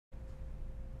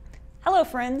Hello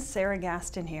friends, Sarah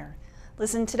Gaston here.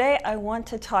 Listen, today I want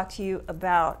to talk to you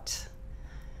about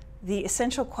the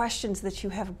essential questions that you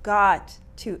have got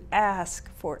to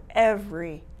ask for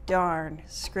every darn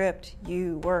script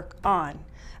you work on.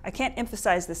 I can't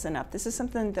emphasize this enough. This is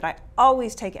something that I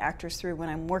always take actors through when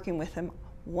I'm working with them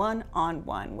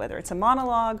one-on-one, whether it's a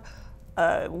monologue,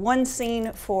 one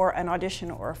scene for an audition,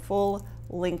 or a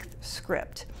full-length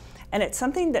script. And it's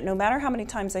something that no matter how many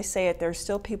times I say it, there's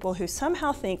still people who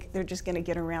somehow think they're just going to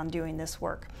get around doing this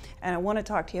work. And I want to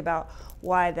talk to you about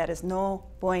why that is no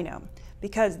bueno.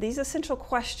 Because these essential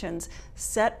questions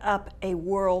set up a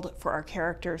world for our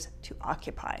characters to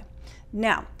occupy.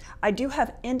 Now, I do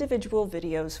have individual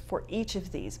videos for each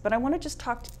of these, but I want to just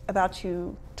talk about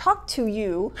you. I want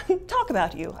to talk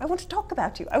about you.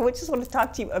 I just want to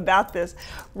talk to you about this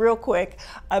real quick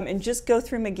and just go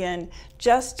through them again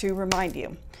just to remind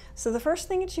you. So the first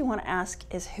thing that you want to ask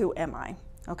is, who am I?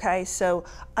 Okay, so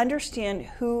understand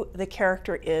who the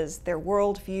character is, their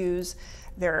worldviews,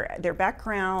 their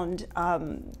background,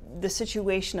 the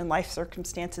situation and life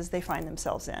circumstances they find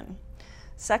themselves in.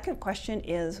 Second question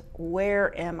is,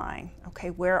 where am I? Okay,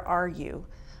 where are you?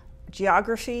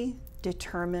 Geography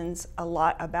determines a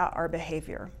lot about our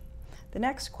behavior. The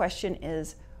next question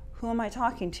is, who am I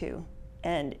talking to?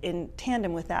 And in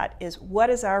tandem with that is,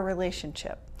 what is our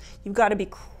relationship? You've got to be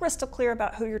crystal clear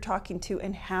about who you're talking to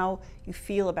and how you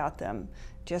feel about them.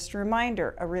 Just a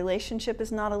reminder, a relationship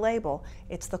is not a label.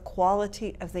 It's the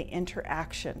quality of the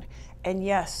interaction. And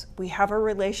yes, we have a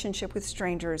relationship with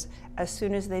strangers as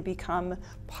soon as they become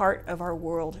part of our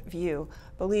world view.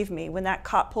 Believe me, when that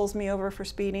cop pulls me over for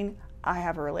speeding, I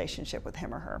have a relationship with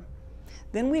him or her.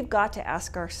 Then we've got to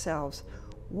ask ourselves,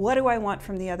 what do I want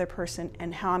from the other person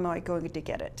and how am I going to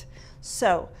get it?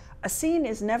 So a scene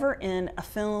is never in a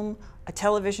film, a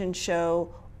television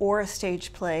show, or a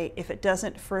stage play if it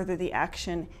doesn't further the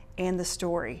action and the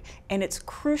story. And it's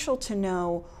crucial to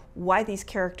know why these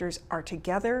characters are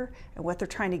together and what they're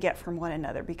trying to get from one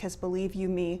another, because believe you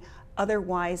me,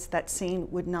 otherwise that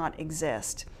scene would not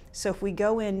exist. So if we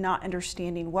go in not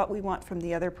understanding what we want from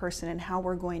the other person and how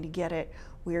we're going to get it,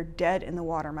 we are dead in the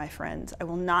water, my friends. I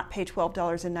will not pay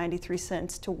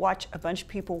 $12.93 to watch a bunch of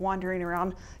people wandering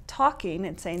around talking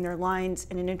and saying their lines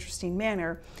in an interesting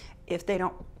manner if they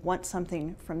don't want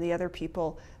something from the other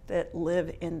people that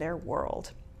live in their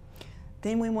world.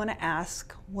 Then we want to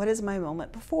ask, what is my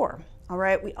moment before? All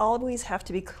right, we always have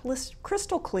to be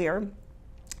crystal clear,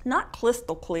 not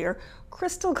crystal clear,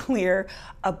 crystal clear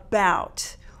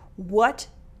about what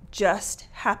just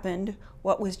happened,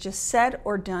 what was just said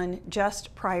or done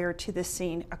just prior to the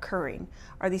scene occurring.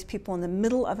 Are these people in the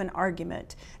middle of an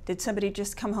argument? Did somebody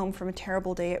just come home from a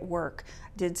terrible day at work?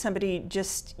 Did somebody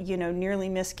just, nearly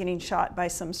miss getting shot by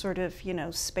some sort of,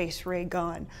 space ray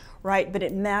gun, right? But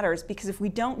it matters, because if we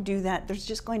don't do that, there's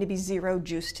just going to be zero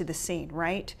juice to the scene,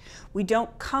 right? We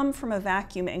don't come from a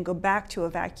vacuum and go back to a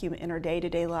vacuum in our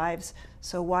day-to-day lives,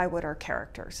 so why would our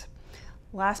characters?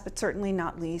 Last but certainly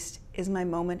not least is my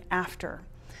moment after.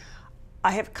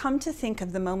 I have come to think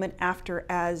of the moment after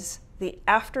as the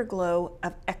afterglow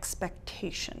of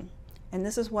expectation. And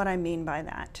this is what I mean by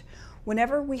that.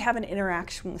 Whenever we have an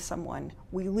interaction with someone,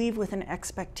 we leave with an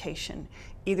expectation.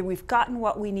 Either we've gotten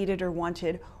what we needed or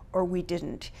wanted, or we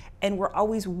didn't. And we're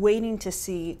always waiting to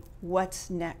see what's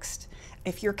next.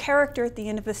 If your character at the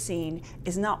end of a scene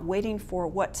is not waiting for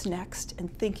what's next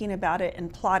and thinking about it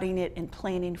and plotting it and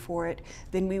planning for it,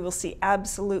 then we will see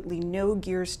absolutely no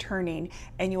gears turning,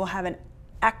 and you will have an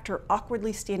actor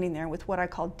awkwardly standing there with what I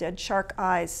call dead shark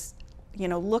eyes,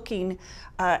 looking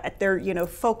at their,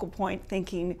 focal point,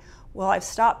 thinking, well, I've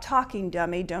stopped talking,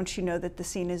 dummy. Don't you know that the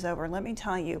scene is over? Let me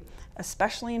tell you,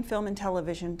 especially in film and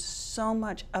television, so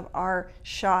much of our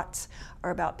shots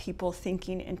are about people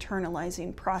thinking,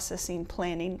 internalizing, processing,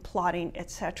 planning, plotting,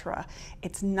 etc.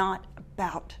 It's not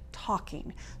about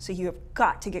talking. So you have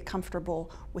got to get comfortable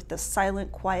with the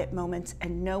silent, quiet moments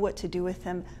and know what to do with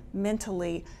them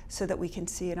mentally so that we can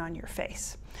see it on your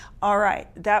face. All right,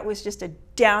 that was just a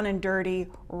down and dirty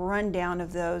rundown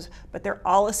of those, but they're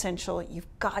all essential. You've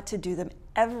got to do them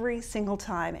every single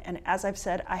time. And as I've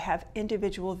said, I have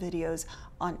individual videos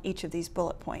on each of these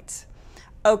bullet points.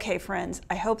 Okay, friends,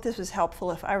 I hope this was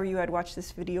helpful. If I were you, I'd watch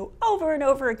this video over and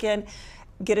over again,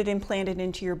 get it implanted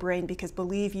into your brain, because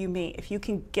believe you me, if you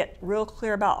can get real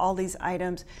clear about all these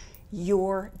items,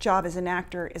 your job as an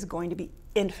actor is going to be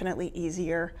infinitely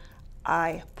easier,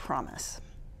 I promise.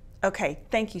 Okay,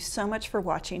 thank you so much for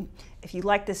watching. If you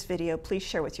like this video, please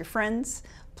share with your friends.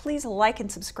 Please like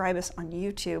and subscribe us on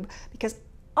YouTube, because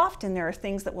Often there are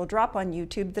things that will drop on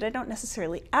YouTube that I don't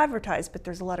necessarily advertise, but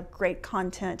there's a lot of great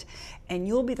content, and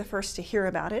you'll be the first to hear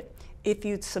about it if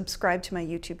you subscribe to my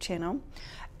YouTube channel.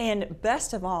 And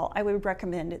best of all, I would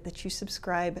recommend that you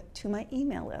subscribe to my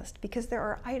email list, because there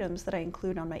are items that I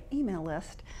include on my email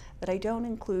list that I don't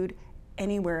include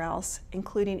anywhere else,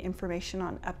 including information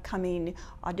on upcoming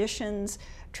auditions,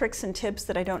 tricks and tips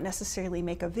that I don't necessarily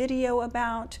make a video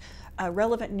about,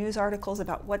 relevant news articles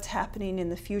about what's happening in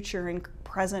the future and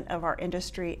present of our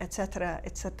industry, etc.,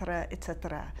 etc.,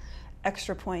 etc.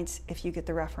 Extra points if you get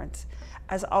the reference.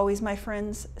 As always, my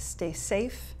friends, stay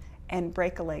safe and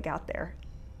break a leg out there.